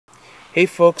Hey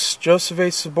folks, Joseph A.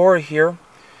 Sobora here,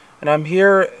 and I'm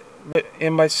here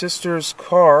in my sister's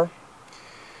car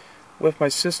with my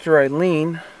sister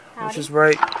Eileen, which is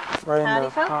right in the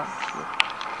front.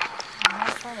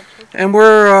 And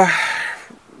we're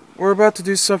about to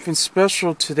do something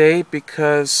special today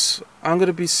because I'm going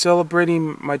to be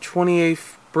celebrating my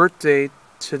 28th birthday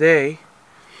today.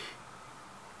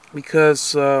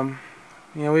 Because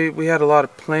we had a lot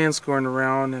of plans going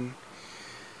around, and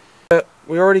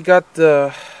we already got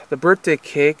the birthday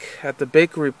cake at the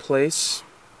bakery place.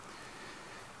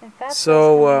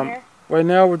 So right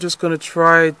now we're just going to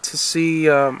try to see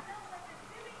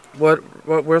what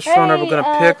restaurant we're going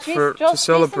to pick to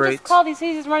celebrate. Just called. He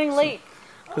says he's running late.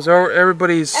 Because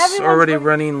everybody's already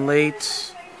running late,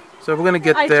 so we're going to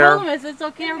get there. I told him it's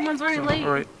okay. Everyone's running late.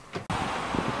 All right.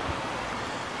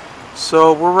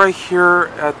 So we're right here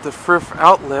at the Thrift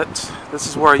outlet. This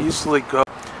is where I usually go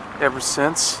ever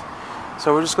since.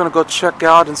 So we're just going to go check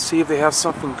out and see if they have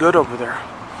something good over there.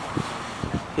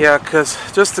 Yeah, because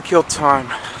just to kill time.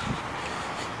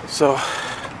 So,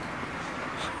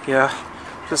 yeah,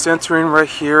 just entering right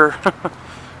here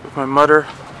with my mother.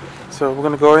 So we're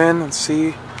going to go in and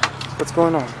see what's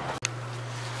going on.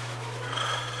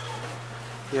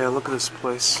 Yeah, look at this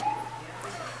place.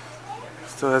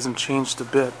 Still hasn't changed a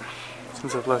bit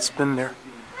since I've last been there.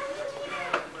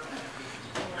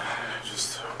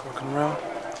 Just walking around.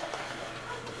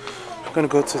 I'm gonna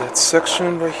go to that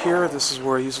section right here. This is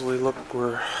where I usually look,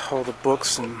 where all the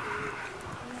books and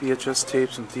VHS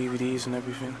tapes and DVDs and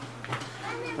everything.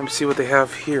 Let me see what they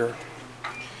have here.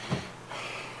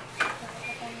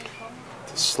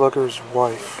 The Slugger's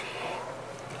Wife.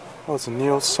 Oh, it's a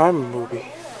Neil Simon movie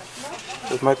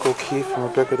with Michael O'Keefe and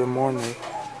Rebecca De Mornay.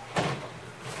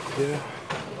 Yeah.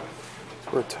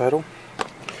 For a title.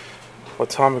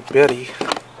 Atomic Betty.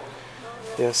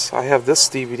 Yes, I have this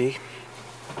DVD.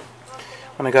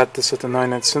 And I got this at the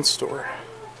 99-cent store.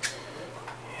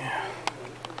 Yeah.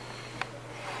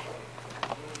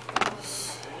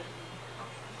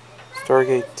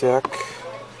 Stargate Deck.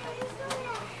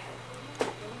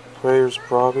 Players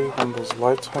Bobby, one of those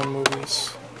Lifetime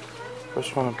movies.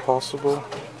 Restaurant Impossible.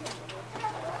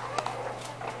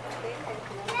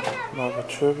 Marvel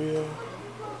Trivia.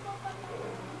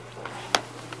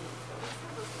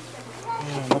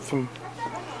 Yeah, nothing.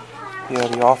 Yeah,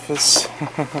 The Office.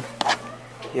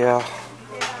 Yeah,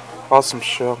 awesome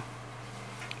show.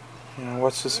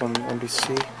 Watch this on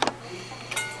NBC.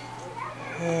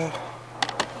 Yeah,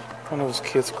 one of those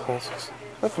kids' classics.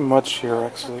 Nothing much here,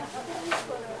 actually.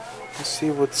 Let's see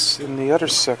what's in the other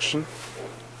section.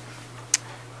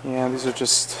 Yeah, these are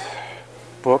just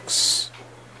books.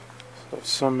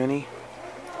 So many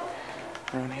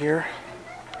around here.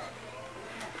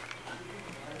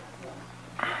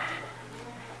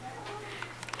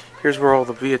 Here's where all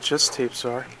the VHS tapes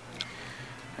are,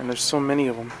 and there's so many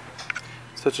of them,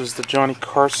 such as the Johnny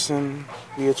Carson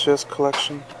VHS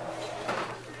collection.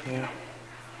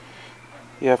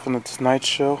 Yeah, from the Tonight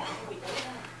Show.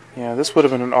 Yeah, this would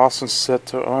have been an awesome set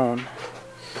to own.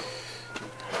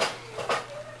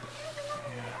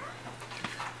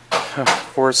 Yeah.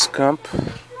 Forrest Gump.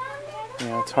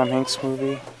 Yeah, Tom Hanks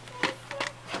movie.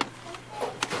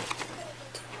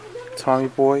 Tommy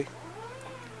Boy.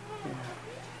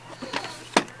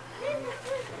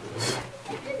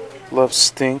 Love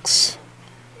Stinks.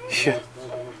 Yeah,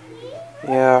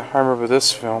 I remember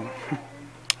this film.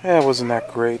 Yeah, it wasn't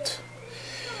that great.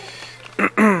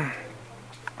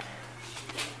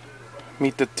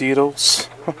 Meet the Deedles.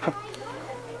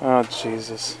 Oh,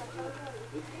 Jesus.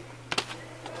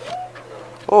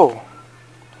 Oh,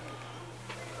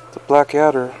 the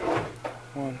Blackadder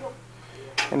one.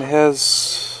 And it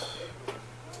has,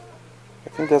 I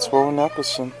think that's Rowan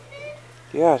Atkinson.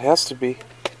 Yeah, it has to be.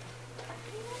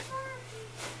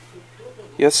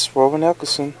 Yes, Rowan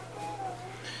Atkinson.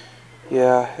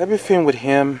 Yeah, everything with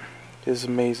him is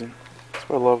amazing. That's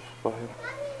what I love about him.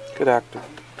 Good actor.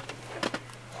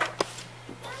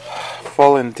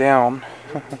 Falling Down.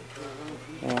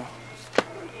 Yeah.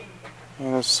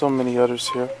 And there's so many others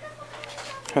here.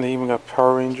 And they even got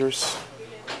Power Rangers.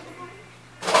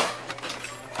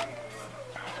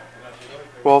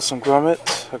 Wallace and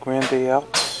Gromit, A Grand Day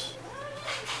Out.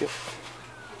 Yep.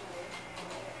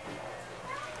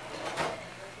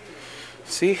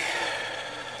 See,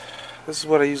 this is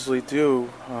what I usually do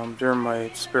during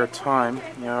my spare time.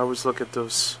 I always look at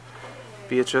those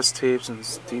VHS tapes and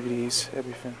DVDs,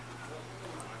 everything.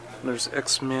 And there's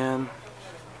X-Men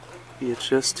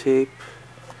VHS tape,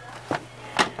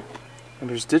 and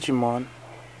there's Digimon.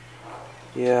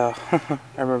 Yeah, I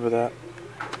remember that.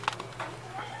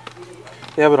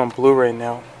 They have it on Blu-ray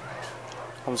now.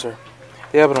 I'm sorry.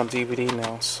 They have it on DVD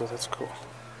now, so that's cool.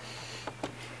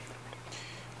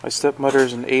 My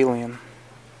Stepmother's an Alien.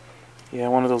 Yeah,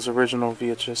 one of those original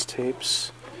VHS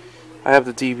tapes. I have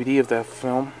the DVD of that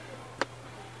film.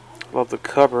 Love the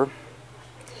cover.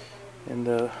 And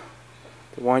the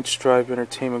Weinstribe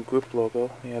Entertainment Group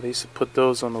logo. Yeah, they used to put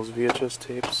those on those VHS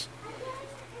tapes.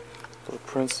 Little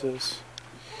Princess.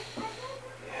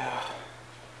 Yeah.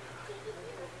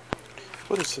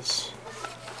 What is this?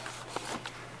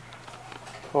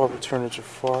 Oh, Return of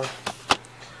Jafar.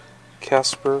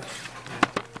 Casper.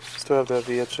 Still have that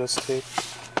VHS tape.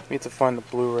 Need to find the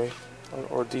Blu-ray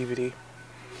or DVD.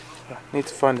 Need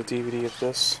to find the DVD of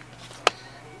this.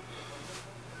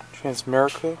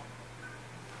 Transamerica.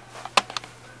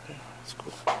 Yeah, that's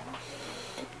cool.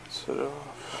 Set it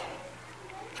off.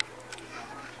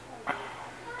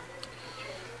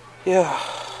 Yeah,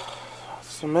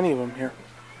 so many of them here.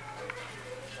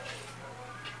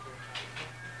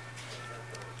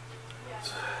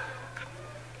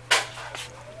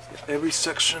 Every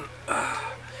section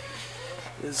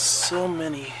is so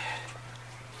many.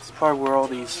 It's probably where all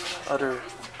these other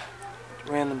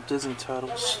random Disney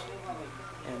titles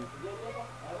and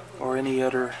or any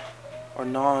other or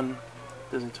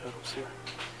non-Disney titles here.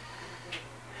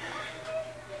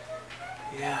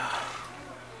 Yeah,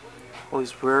 all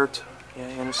these rare,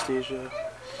 Anastasia,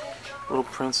 Little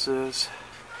Princess,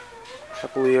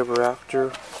 Happily Ever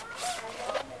After.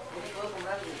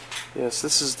 Yes,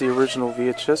 this is the original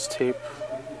VHS tape,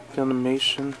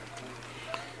 Filmation.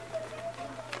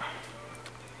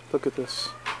 Look at this.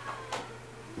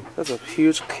 That's a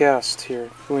huge cast here,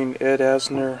 including Ed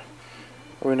Asner,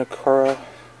 Irina Cara,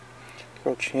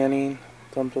 Carol Channing,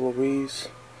 Dom DeLuise,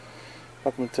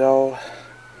 Mark McDowell,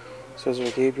 Cesar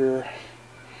Gabriel,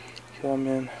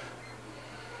 Hillman,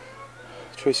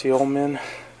 Tracy Ullman,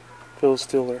 Phil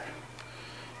Stiller.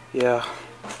 Yeah.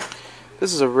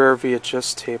 This is a rare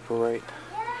VHS tape, right?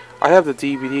 I have the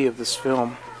DVD of this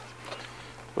film,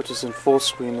 which is in full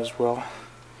screen as well.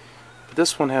 But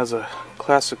this one has a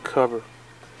classic cover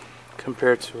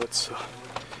compared to it, so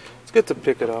it's good to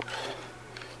pick it up.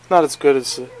 It's not as good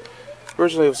as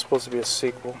originally it was supposed to be a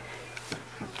sequel,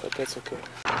 but that's okay.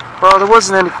 Well, there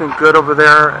wasn't anything good over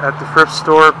there at the thrift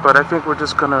store, but I think we're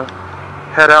just gonna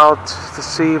head out to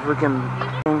see if we can.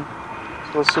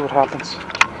 So let's see what happens.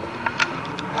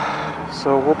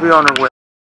 So we'll be on our way.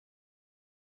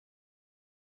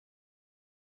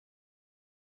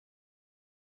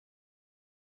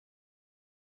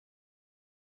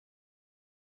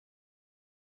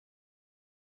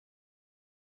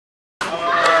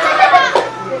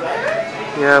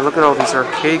 Yeah, look at all these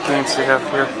arcade games they have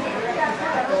here.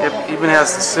 It even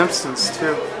has The Simpsons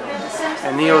too.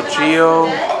 And Neo Geo,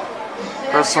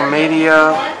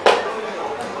 WrestleMania,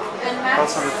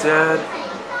 House of the Dead,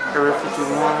 Area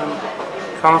 51,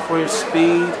 California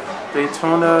Speed,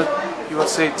 Daytona,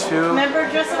 USA 2. Remember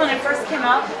Joseph when it first came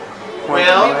out?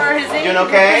 Well, doing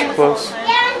okay? Close.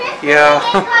 Yeah.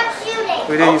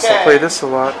 We didn't used to play this a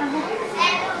lot.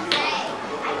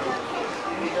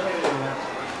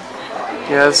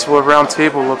 Yeah, this is what Round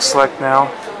Table looks like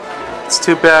now. It's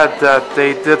too bad that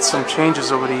they did some changes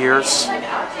over the years.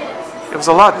 It was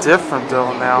a lot different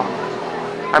though now.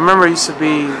 I remember it used to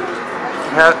be,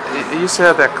 it used to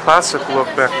have that classic look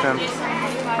back then,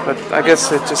 but I guess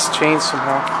it just changed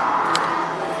somehow.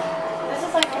 This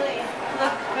is like really,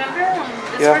 look, remember when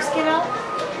this first came out?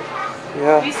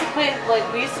 Yeah. We used to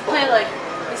play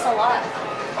this a lot.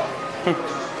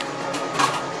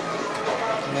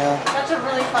 Yeah. That's a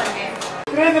really fun game.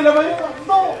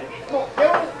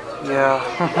 Yeah.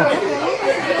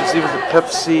 There's even the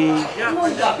Pepsi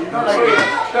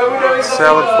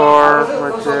salad bar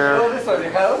right there.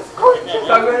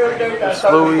 There's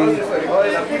Louie.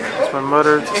 It's my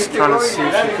mother just trying to see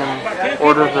if she can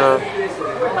order the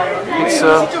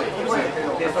pizza.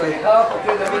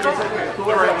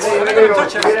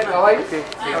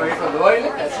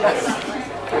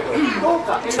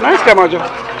 It's nice, Camacho.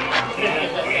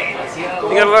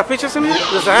 You got a lot of pictures in here?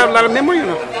 Does it have a lot of memory or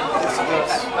no?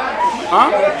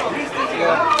 Huh?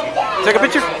 Take a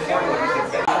picture?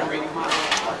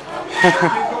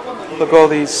 Look at all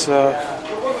these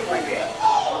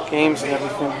games and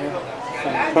everything here.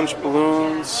 Punch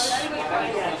balloons.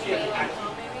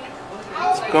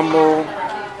 It's gumbo.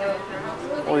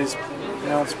 All these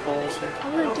bounce balls here.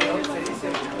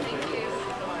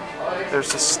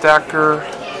 There's the stacker,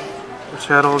 which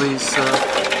had all these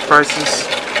prices.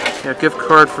 Yeah, gift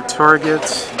card for Target,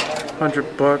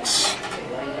 $100.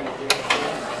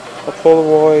 A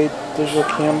Polaroid digital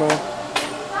camera.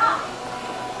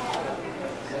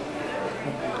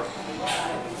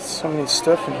 So many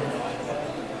stuff in here.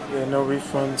 Yeah, no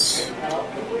refunds.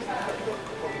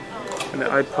 And the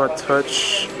iPod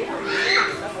Touch.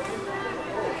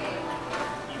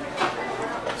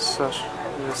 Such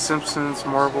the Simpsons,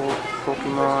 Marvel,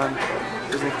 Pokemon,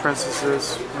 Disney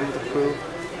Princesses, Winnie the Pooh.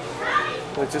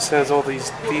 It just has all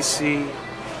these DC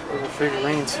little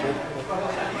figurines here.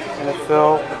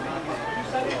 NFL,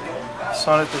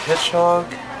 Sonic the Hedgehog,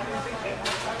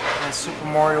 and Super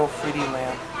Mario 3D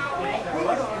Land.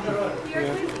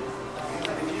 Yeah.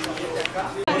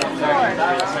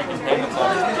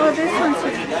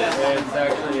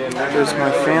 There's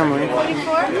my family.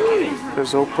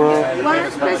 There's Oprah.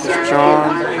 There's John.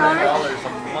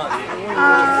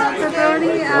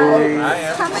 Lily.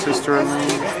 Sister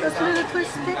Eileen.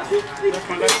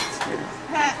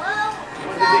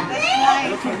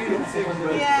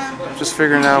 Just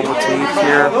figuring out what to eat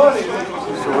here.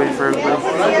 Still waiting for everybody.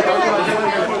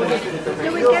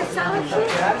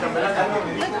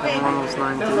 One of those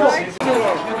 9 dudes.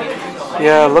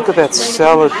 Yeah, look at that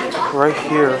salad right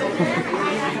here.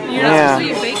 Yeah,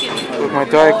 with my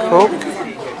Diet Coke,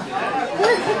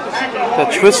 the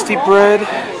twisty bread,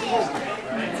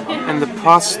 and the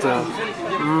pasta.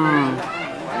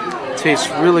 Tastes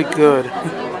really good.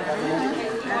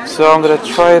 So I'm gonna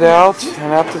try it out,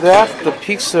 and after that, the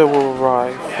pizza will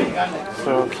arrive.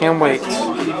 So can't wait.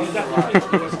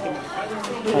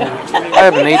 I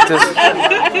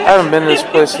haven't been to this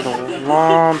place in a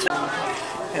long time.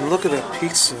 And look at that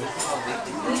pizza.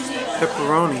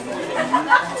 Pepperoni.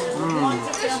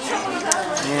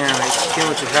 Man, I can't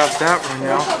let you have that right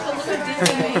now.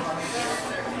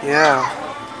 Yeah.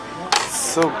 It's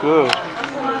so good.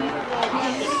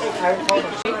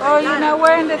 Oh, you're not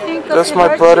wearing the thing? That's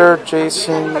my brother,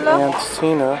 Jason, and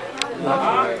Tina.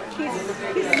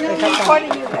 He's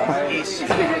recording you there. He's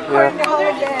recording the whole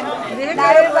day.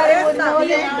 Not everybody would know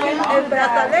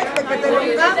that.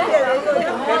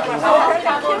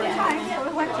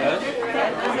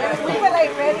 We were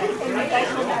like ready, and you guys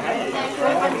were not ready.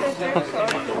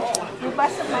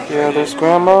 Yeah, there's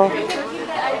Grandma.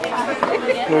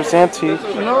 There's Auntie.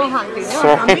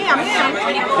 Sorry.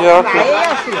 Yeah, okay.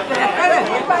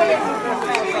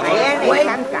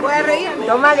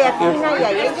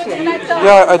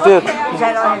 Yeah, I did.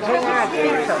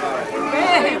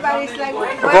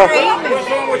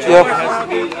 Yeah.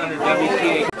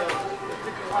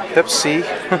 Pepsi.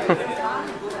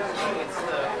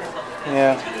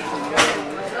 Yeah.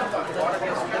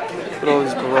 Look at all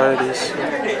these varieties.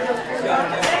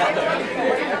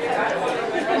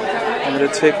 I'm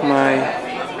gonna take my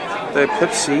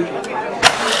Pepsi.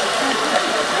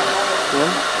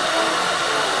 Yeah.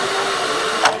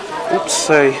 Oops,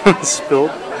 I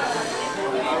spilled.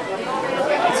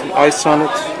 Put some ice on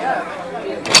it.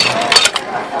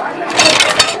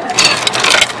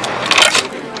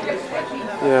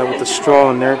 Yeah, with the straw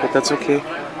in there, but that's okay.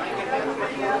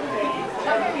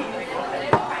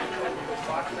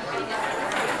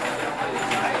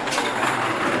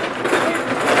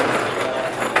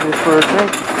 Ready for a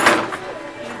drink?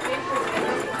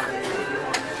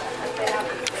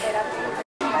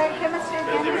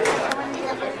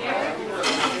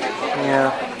 Yeah.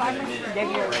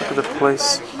 Look at the place.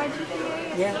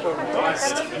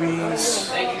 Threes.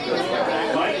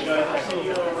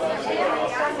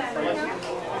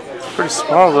 Pretty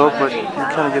small though, but you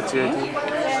kind of get the idea.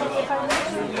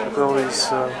 Look at all these.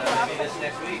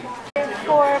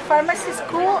 For pharmacy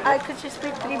school, I could just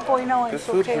read 3.0. Good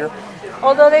food here.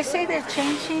 Although they say they're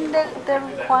changing the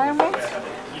requirements,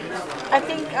 I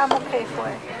think I'm okay for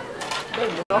it.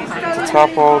 To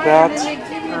top all that,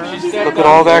 look at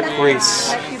all that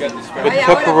grease with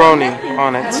pepperoni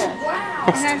on it.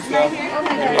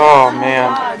 Oh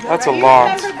man, that's a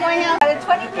lot.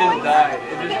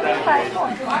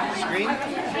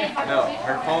 No,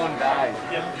 her phone died.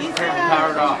 She turned it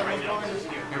powered off.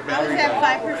 Her battery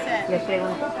died. 5%.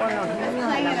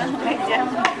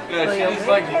 Yeah, she's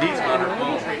like beats on her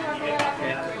phone.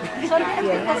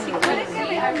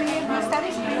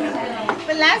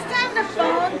 But last time the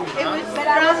phone, it was But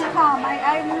I was calm.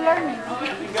 I'm learning.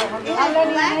 I'm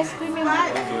learning. I'm screaming.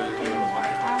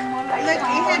 Look,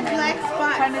 it had black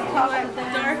spots. Trying to talk to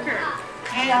them. Darker.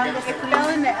 And it fell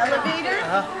in the elevator,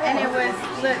 and it was,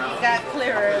 look, got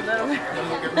clearer a little bit.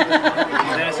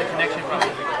 Then it's a connection problem.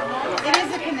 It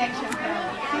is a connection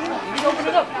problem. You open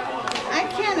it up. I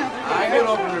can't open it. I can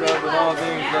open it up with all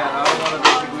things that I don't want to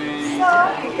basically...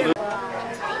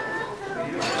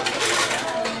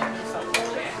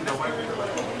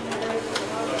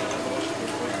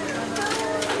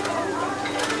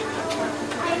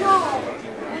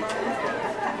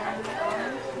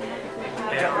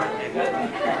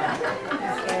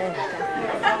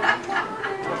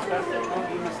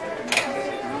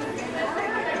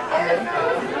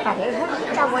 Para eso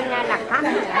está buena la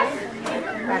cámara,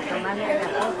 para tomarle la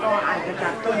foto al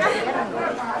retrato interno.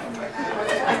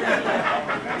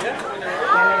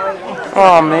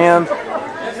 Oh man,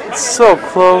 it's so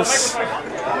close.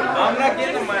 I'm not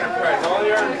getting a minor prize. All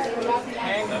your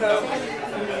handcuffs.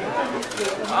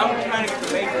 I'm trying to get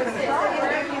the major.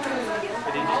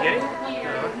 Did you just get it?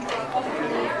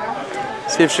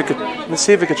 See if she could. Let's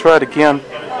see if we could try it again.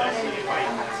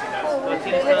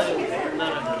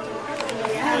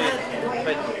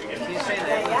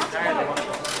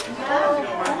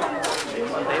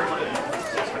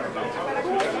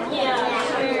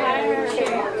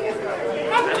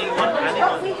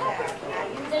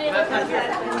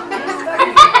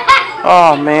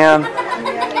 Oh man. Should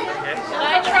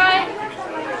I try?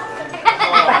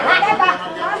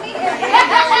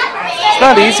 It's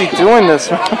not easy doing this.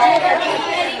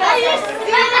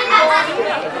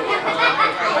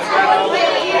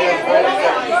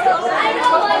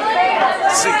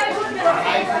 See.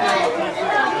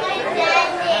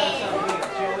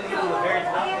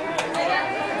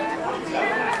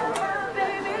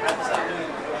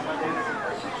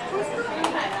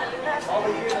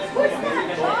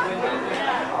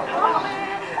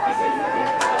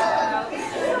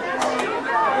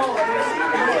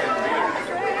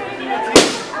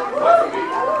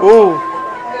 Ooh,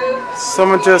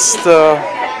 someone just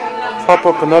pop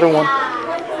up another one.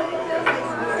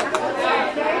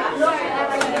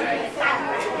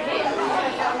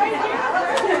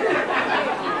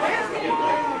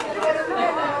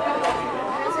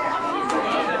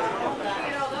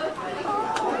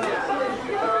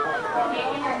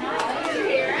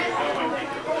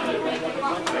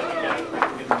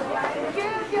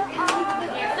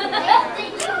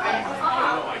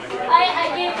 I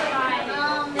gave her mine.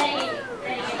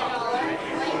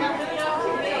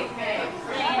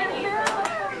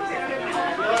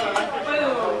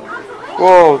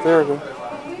 Whoa, there we go.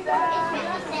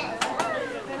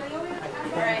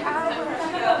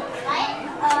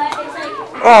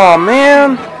 Oh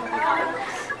man.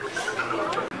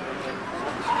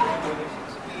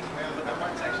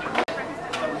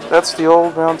 That's the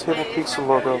old Round Table Pizza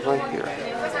logo right here.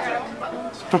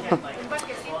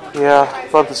 Yeah,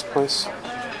 love this place.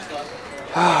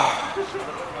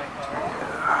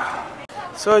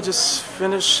 So I just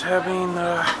finished having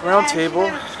Round Table.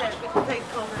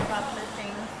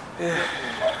 Yeah.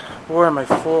 Boy, am I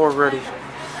full already.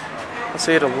 I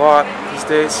say it a lot these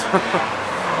days.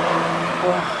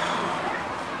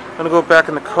 I'm gonna go back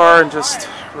in the car and just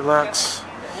relax.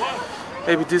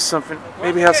 Maybe do something.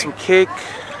 Maybe have some cake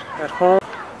at home.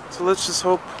 So let's just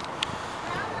hope.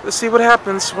 Let's see what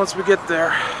happens once we get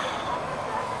there.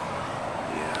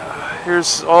 Yeah.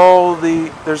 Here's all the.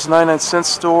 There's 99-cent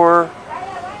store.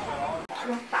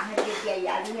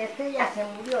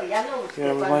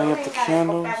 Yeah, we're lining up the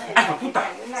candles.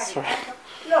 Sorry.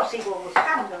 Lo sigo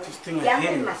buscando. Ya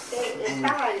me masqué.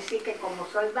 Estaba a decir que como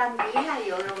soy bambina,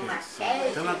 yo lo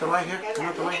masqué.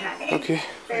 Okay.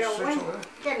 Pero bueno,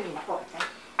 ¿qué me importa?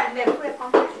 Y me fue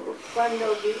cuando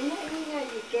vi una niña y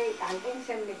que alguien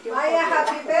se metió. ¡Vaya,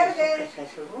 Happy Birthday!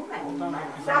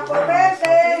 ¡Sapo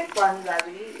verde! Cuando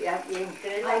abrí y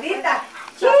entré la vida.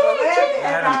 I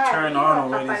had him turn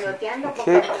on already.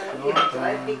 Cake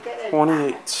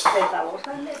 28.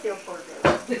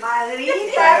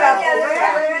 Madrita,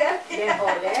 de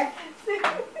joder.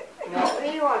 No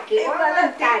digo aquí,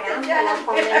 caramba, la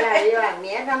poner la viva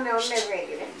mierda, mejor me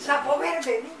regreso. Sapo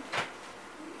verde.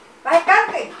 ¡Vaya,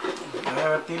 cante!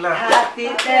 Happy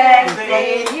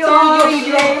birthday,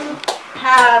 Yoyo.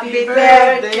 Happy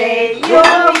birthday,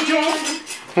 Yoyo.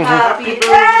 Happy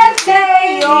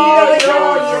birthday, Yoyo. Happy birthday, Yoyo.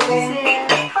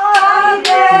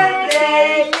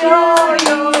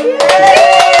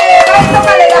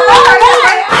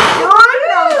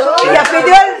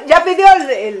 Ya pidió el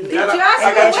I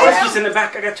got turkeys in the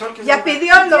back. I got turkeys. ya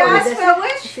pidió el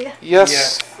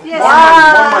Yes. More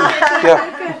money.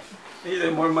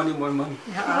 Yeah. More money, more money.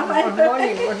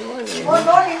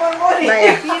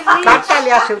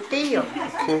 Cántale a su tío.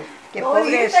 Okay. Que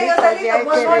pobrecito ya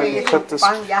hay que Cut this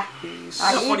pan ya.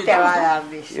 Ahí te va a dar,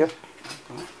 dice. Yeah.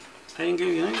 I didn't give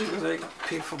you anything because I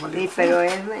paid for my Sí, pero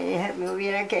él me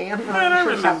hubiera querido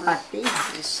sus zapatillas.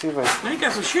 Let's see if I. Now you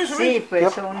got some shoes already? Sí,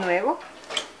 pues son nuevos.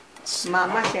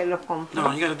 Mamá se los compró.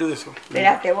 No, you got to do this one.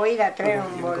 Espérate, voy a ir a traer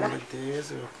un Go bola. like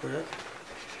this real quick.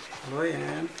 Go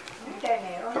in.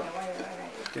 Okay.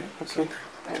 Okay.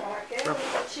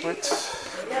 Wait.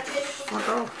 Fuck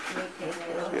off.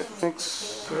 Yeah, thanks.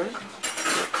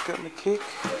 Got my cake.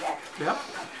 Yep.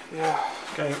 Yeah.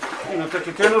 Okay. You know, take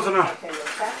your candles or not?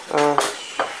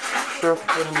 Sure.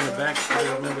 Put them in the back so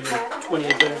you remember your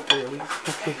 20th birthday at least.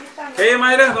 Okay. Okay. Hey,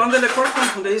 Mayra, ¿dónde le cortan?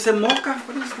 Donde dice mocha.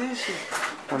 What is this?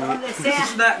 Donde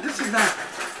sea.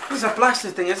 This is a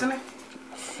plastic thing, isn't it?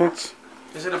 Thanks.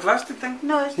 Is it a plastic thing?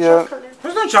 No, es Yeah. chocolate.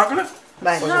 There's no chocolate.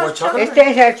 Vale. White chocolate? Este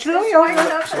es el suyo.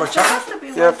 White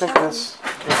chocolate? Yeah, I think this.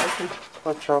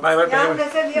 Watch out. Vale, Ya, aunque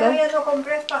ese viejo ya no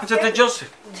compré It's pastel. at the Joseph.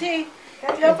 Sí,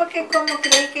 yo porque como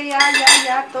creí que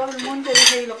ya todo el mundo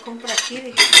dije y lo compro aquí,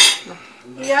 dije.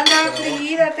 Y ya andaba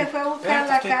afligida, te fue a buscar a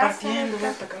la casa.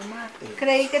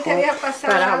 Creí que te había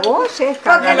pasado. Para algo. vos es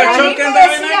Porque La la choca I me andaba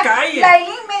en la decía, calle. la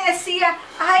I me decía,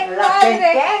 ay La madre,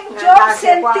 tenga, yo la que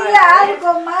sentía guarda.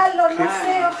 algo malo, no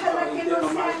sé, ojalá que no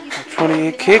sea.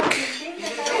 28 cake.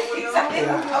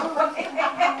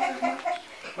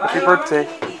 Happy birthday.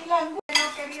 No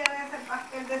quería de ese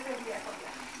pastel de ese viejo.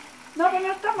 No, pero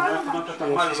no está malo, ma.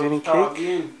 Yeah, she's eating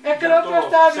cake. Es que el otro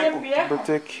estaba bien viejo.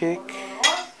 Birthday cake.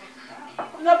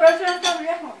 No, pero ese no está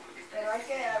viejo. Pero hay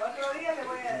que, otro día le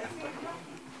voy a decir, ¿no?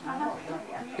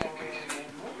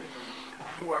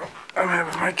 Well, I'm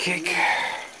having my cake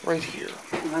right here.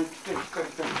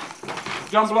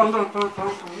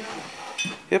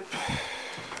 Yep.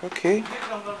 Okay.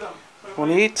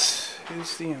 28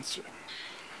 is the answer.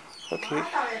 Okay.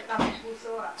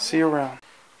 See you around.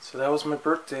 So that was my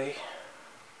birthday.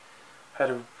 Had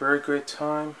a very great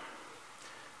time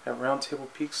at Round Table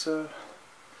Pizza,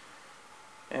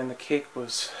 and the cake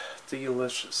was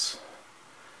delicious.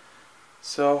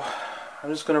 So I'm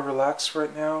just gonna relax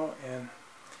right now and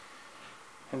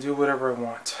do whatever I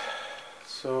want.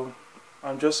 So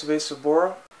I'm Joseph A.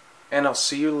 Sobora, and I'll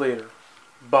see you later.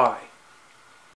 Bye.